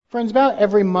Friends, about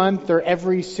every month or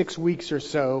every 6 weeks or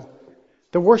so,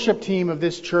 the worship team of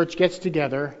this church gets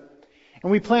together and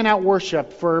we plan out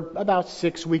worship for about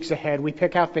 6 weeks ahead. We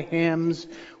pick out the hymns,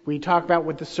 we talk about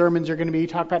what the sermons are going to be,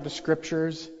 talk about the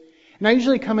scriptures. And I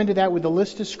usually come into that with a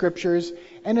list of scriptures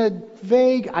and a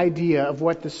vague idea of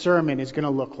what the sermon is going to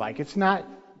look like. It's not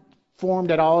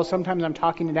formed at all. Sometimes I'm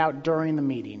talking it out during the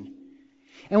meeting.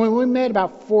 And when we met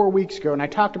about 4 weeks ago and I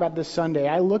talked about this Sunday,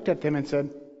 I looked at them and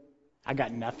said, I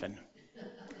got nothing.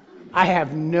 I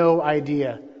have no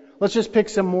idea. Let's just pick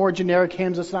some more generic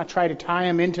hymns. Let's not try to tie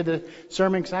them into the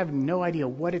sermon because I have no idea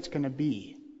what it's going to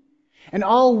be. And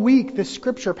all week, this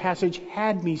scripture passage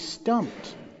had me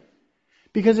stumped.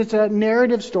 Because it's a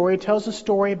narrative story, it tells a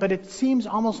story, but it seems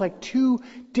almost like two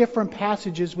different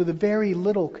passages with very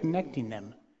little connecting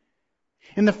them.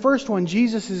 In the first one,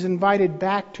 Jesus is invited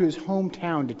back to his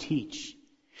hometown to teach.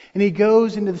 And he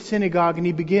goes into the synagogue and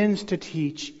he begins to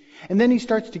teach. And then he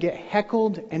starts to get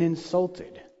heckled and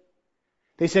insulted.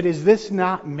 They said, "Is this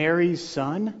not Mary's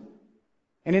son?"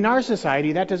 And in our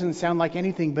society, that doesn't sound like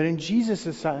anything, but in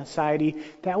Jesus' society,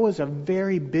 that was a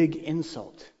very big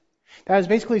insult. That was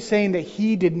basically saying that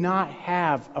he did not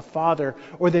have a father,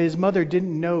 or that his mother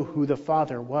didn't know who the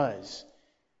father was.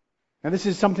 Now, this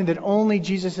is something that only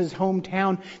Jesus'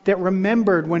 hometown that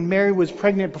remembered when Mary was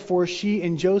pregnant before she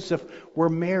and Joseph were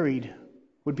married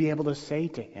would be able to say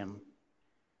to him.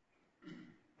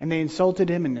 And they insulted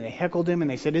him and they heckled him and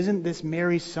they said, "Isn't this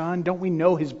Mary's son? Don't we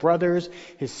know his brothers,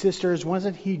 his sisters?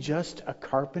 Wasn't he just a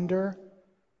carpenter?"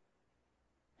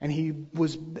 And he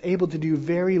was able to do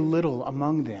very little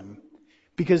among them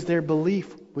because their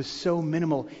belief was so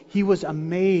minimal. He was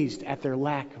amazed at their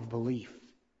lack of belief.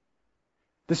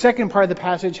 The second part of the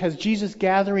passage has Jesus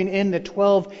gathering in the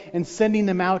 12 and sending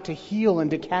them out to heal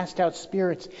and to cast out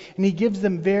spirits. And he gives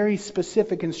them very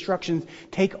specific instructions.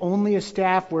 Take only a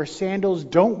staff, wear sandals,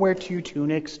 don't wear 2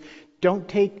 tunics, don't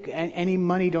take any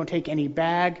money, don't take any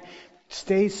bag.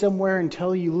 Stay somewhere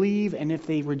until you leave, and if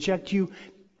they reject you,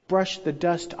 brush the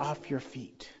dust off your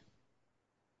feet.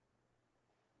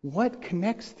 What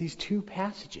connects these two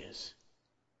passages?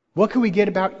 What can we get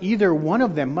about either one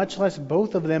of them, much less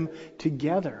both of them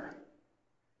together?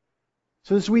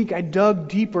 So this week I dug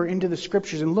deeper into the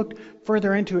scriptures and looked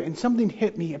further into it, and something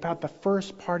hit me about the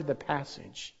first part of the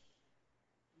passage.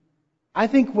 I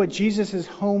think what Jesus'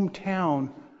 hometown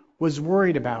was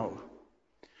worried about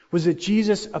was that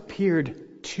Jesus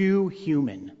appeared too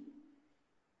human.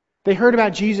 They heard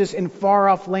about Jesus in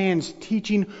far-off lands,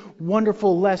 teaching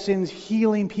wonderful lessons,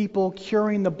 healing people,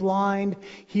 curing the blind,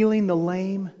 healing the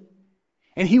lame.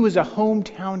 And he was a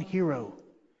hometown hero.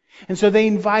 And so they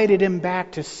invited him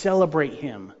back to celebrate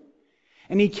him.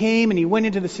 And he came and he went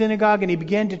into the synagogue and he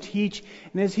began to teach.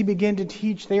 And as he began to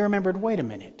teach, they remembered, wait a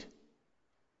minute.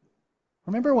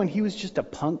 Remember when he was just a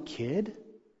punk kid?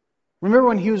 Remember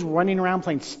when he was running around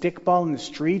playing stickball in the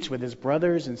streets with his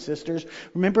brothers and sisters?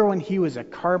 Remember when he was a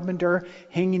carpenter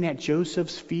hanging at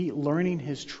Joseph's feet learning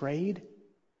his trade?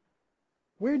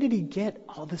 Where did he get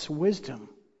all this wisdom?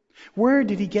 Where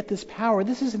did he get this power?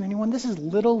 This isn't anyone. This is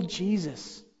little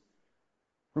Jesus.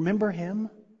 Remember him?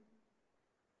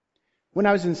 When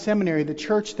I was in seminary, the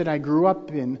church that I grew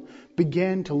up in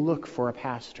began to look for a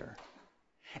pastor.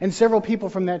 And several people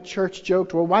from that church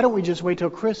joked, well, why don't we just wait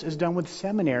till Chris is done with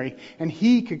seminary and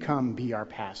he could come be our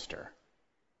pastor?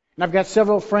 And I've got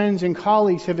several friends and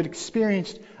colleagues who have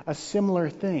experienced a similar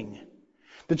thing.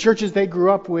 The churches they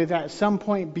grew up with at some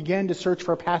point began to search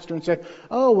for a pastor and said,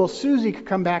 oh, well, Susie could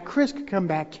come back, Chris could come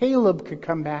back, Caleb could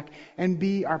come back and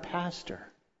be our pastor.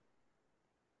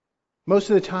 Most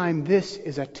of the time, this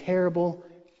is a terrible,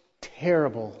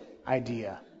 terrible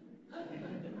idea.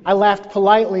 I laughed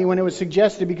politely when it was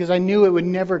suggested because I knew it would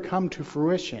never come to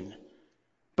fruition.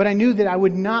 But I knew that I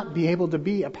would not be able to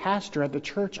be a pastor at the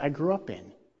church I grew up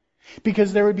in.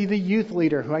 Because there would be the youth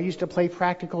leader who I used to play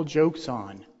practical jokes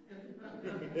on.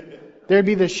 There'd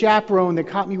be the chaperone that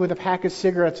caught me with a pack of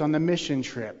cigarettes on the mission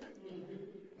trip.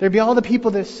 There'd be all the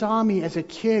people that saw me as a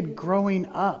kid growing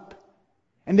up.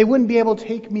 And they wouldn't be able to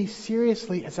take me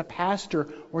seriously as a pastor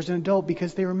or as an adult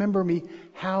because they remember me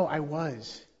how I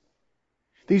was.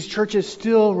 These churches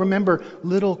still remember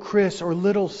little Chris or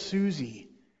little Susie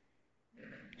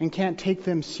and can't take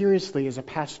them seriously as a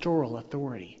pastoral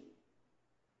authority.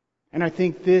 And I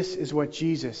think this is what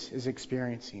Jesus is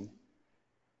experiencing.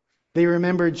 They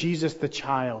remember Jesus the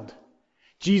child,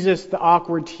 Jesus the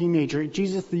awkward teenager,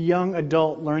 Jesus the young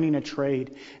adult learning a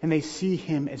trade, and they see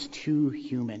him as too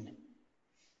human.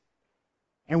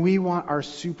 And we want our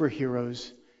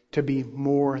superheroes to be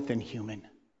more than human.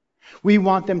 We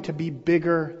want them to be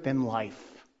bigger than life.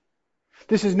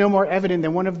 This is no more evident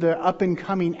than one of the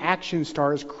up-and-coming action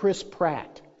stars, Chris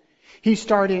Pratt. He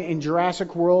starred in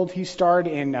Jurassic World. He starred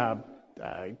in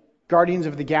Guardians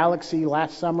of the Galaxy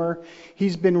last summer.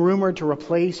 He's been rumored to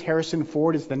replace Harrison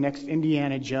Ford as the next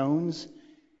Indiana Jones.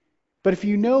 But if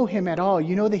you know him at all,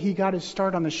 you know that he got his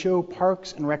start on the show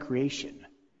Parks and Recreation.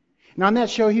 And on that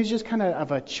show, he was just kind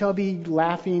of a chubby,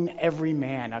 laughing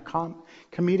everyman, a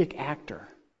comedic actor.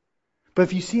 But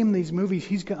if you see him in these movies,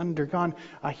 he's undergone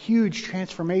a huge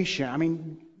transformation. I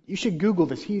mean, you should Google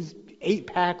this. He's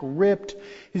 8-pack, ripped.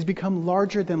 He's become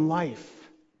larger than life.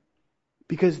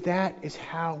 Because that is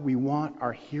how we want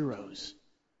our heroes.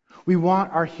 We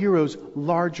want our heroes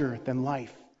larger than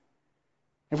life.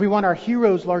 If we want our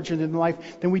heroes larger than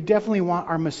life, then we definitely want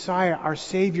our Messiah, our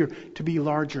Savior, to be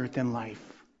larger than life.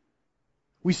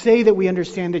 We say that we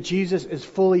understand that Jesus is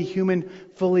fully human,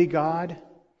 fully God.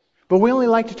 But we only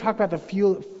like to talk about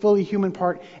the fully human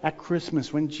part at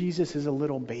Christmas when Jesus is a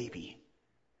little baby.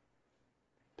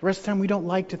 The rest of the time we don't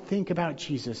like to think about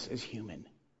Jesus as human.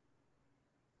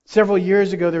 Several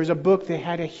years ago there was a book that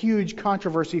had a huge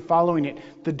controversy following it,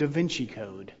 the Da Vinci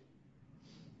Code.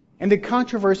 And the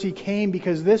controversy came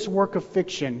because this work of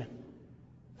fiction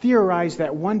theorized that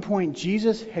at one point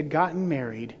Jesus had gotten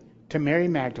married to Mary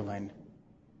Magdalene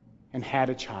and had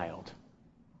a child.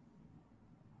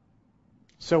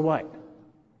 So what?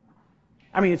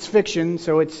 I mean, it's fiction,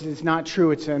 so it's not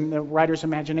true. It's in the writer's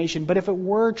imagination. But if it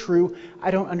were true,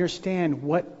 I don't understand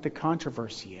what the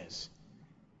controversy is.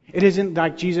 It isn't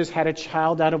like Jesus had a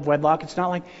child out of wedlock. It's not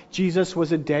like Jesus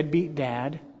was a deadbeat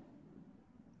dad.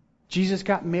 Jesus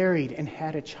got married and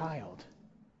had a child.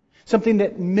 Something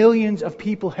that millions of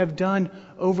people have done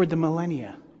over the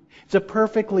millennia. It's a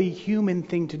perfectly human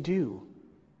thing to do.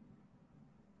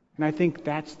 And I think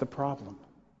that's the problem.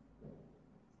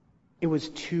 It was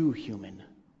too human.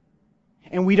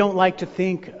 And we don't like to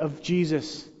think of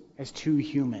Jesus as too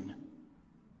human.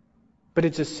 But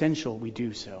it's essential we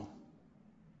do so.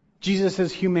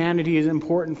 Jesus' humanity is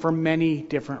important for many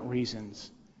different reasons.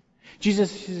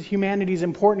 Jesus' humanity is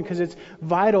important because it's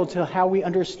vital to how we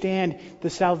understand the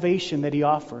salvation that He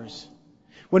offers.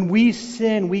 When we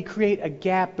sin, we create a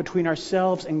gap between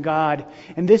ourselves and God.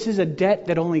 And this is a debt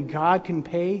that only God can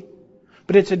pay.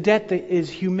 But it's a debt that is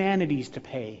humanity's to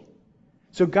pay.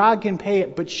 So God can pay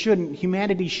it, but shouldn't.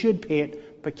 Humanity should pay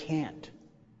it, but can't.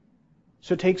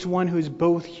 So it takes one who is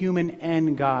both human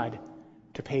and God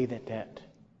to pay that debt.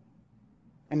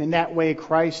 And in that way,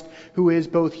 Christ, who is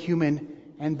both human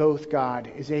and both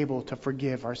God, is able to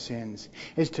forgive our sins,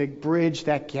 is to bridge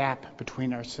that gap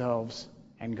between ourselves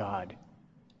and God.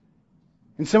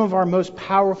 And some of our most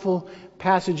powerful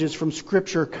passages from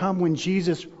Scripture come when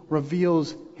Jesus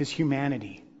reveals His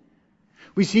humanity.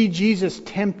 We see Jesus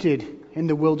tempted in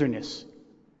the wilderness.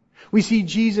 We see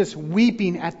Jesus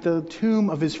weeping at the tomb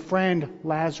of His friend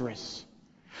Lazarus.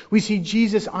 We see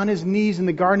Jesus on His knees in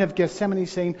the Garden of Gethsemane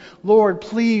saying, "Lord,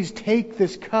 please take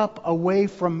this cup away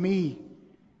from me."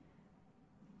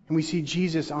 And we see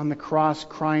Jesus on the cross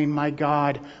crying, my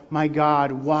God,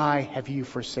 why have you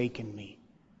forsaken me?"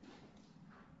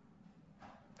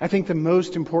 I think the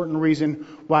most important reason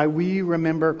why we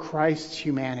remember Christ's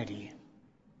humanity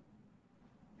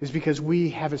is because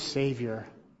we have a Savior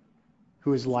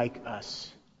who is like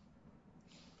us,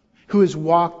 who has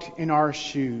walked in our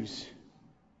shoes,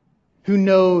 who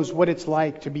knows what it's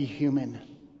like to be human.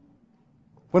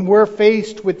 When we're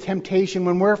faced with temptation,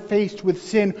 when we're faced with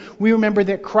sin, we remember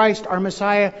that Christ, our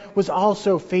Messiah, was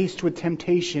also faced with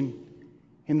temptation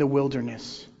in the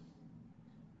wilderness.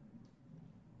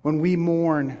 When we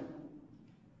mourn,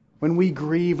 when we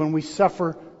grieve, when we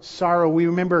suffer sorrow, we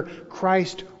remember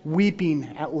Christ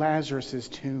weeping at Lazarus'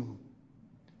 tomb.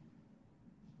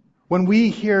 When we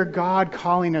hear God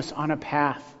calling us on a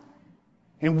path,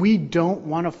 and we don't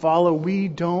want to follow, we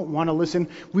don't want to listen,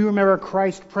 we remember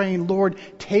Christ praying, "Lord,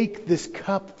 take this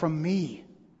cup from me.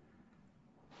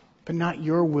 But not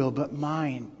your will, but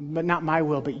mine. But not my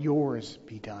will, but yours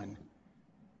be done."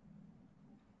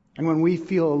 And when we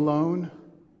feel alone,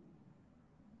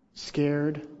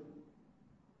 scared,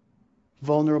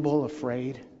 vulnerable,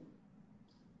 afraid,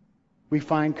 we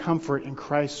find comfort in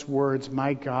Christ's words,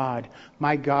 my God,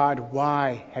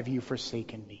 why have you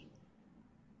forsaken me?"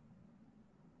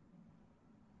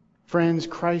 Friends,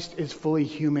 Christ is fully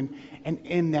human, and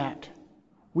in that,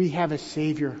 we have a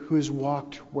Savior who has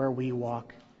walked where we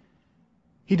walk.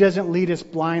 He doesn't lead us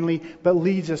blindly, but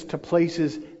leads us to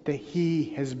places that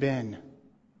He has been.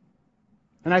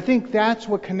 And I think that's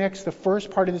what connects the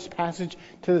first part of this passage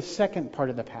to the second part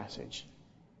of the passage.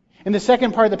 In the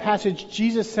second part of the passage,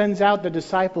 Jesus sends out the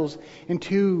disciples in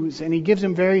twos, and he gives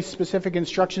them very specific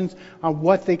instructions on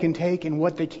what they can take and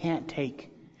what they can't take.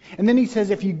 And then he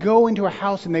says, if you go into a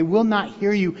house and they will not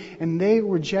hear you and they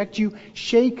reject you,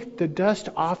 shake the dust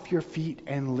off your feet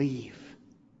and leave.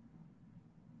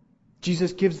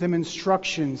 Jesus gives them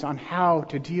instructions on how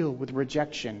to deal with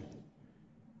rejection.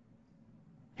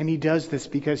 And he does this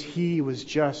because he was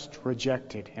just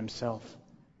rejected himself.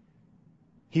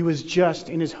 He was just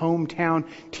in his hometown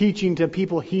teaching to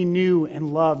people he knew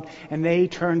and loved, and they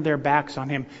turned their backs on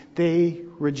him. They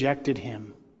rejected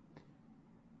him.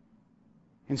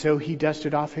 And so he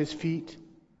dusted off his feet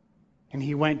and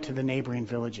he went to the neighboring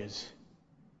villages.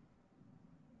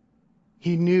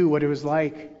 He knew what it was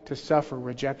like to suffer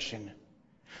rejection,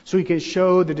 so he could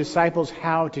show the disciples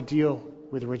how to deal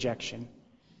with rejection.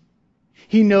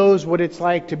 He knows what it's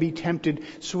like to be tempted,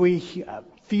 so he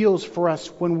feels for us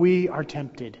when we are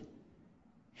tempted.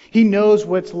 He knows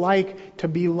what it's like to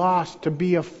be lost, to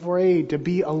be afraid, to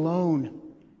be alone.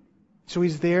 So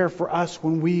he's there for us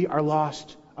when we are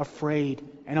lost, afraid,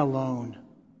 and alone.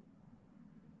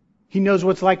 He knows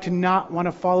what it's like to not want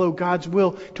to follow God's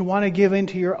will, to want to give in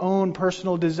to your own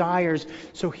personal desires.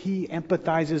 So he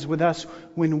empathizes with us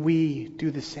when we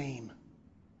do the same.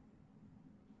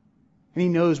 And he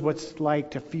knows what it's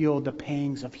like to feel the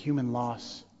pangs of human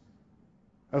loss,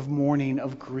 of mourning,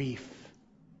 of grief.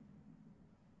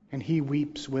 And he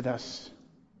weeps with us.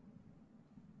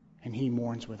 And he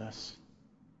mourns with us.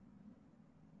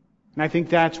 And I think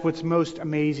that's what's most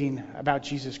amazing about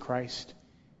Jesus Christ.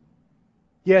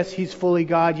 Yes, he's fully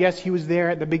God. Yes, he was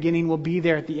there at the beginning, will be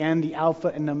there at the end, the Alpha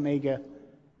and Omega.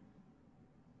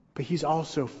 But he's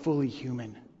also fully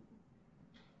human.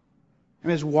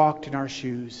 And has walked in our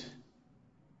shoes.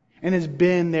 And has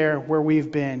been there where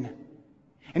we've been.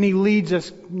 And he leads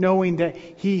us knowing that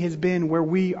he has been where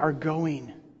we are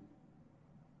going.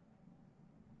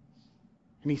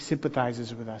 And he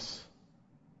sympathizes with us.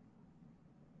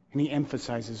 And he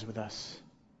emphasizes with us.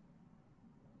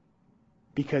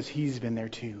 Because he's been there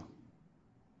too.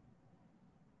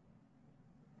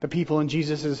 The people in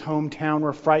Jesus' hometown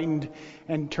were frightened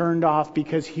and turned off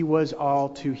because he was all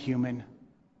too human.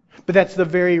 But that's the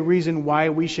very reason why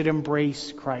we should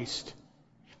embrace Christ.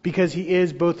 Because he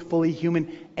is both fully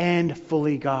human and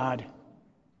fully God.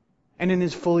 And in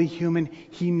his fully human,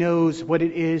 he knows what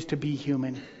it is to be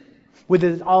human.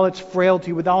 With all its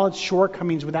frailty, with all its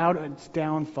shortcomings, without its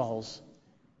downfalls.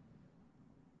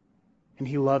 And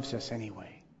he loves us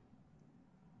anyway.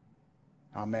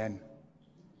 Amen.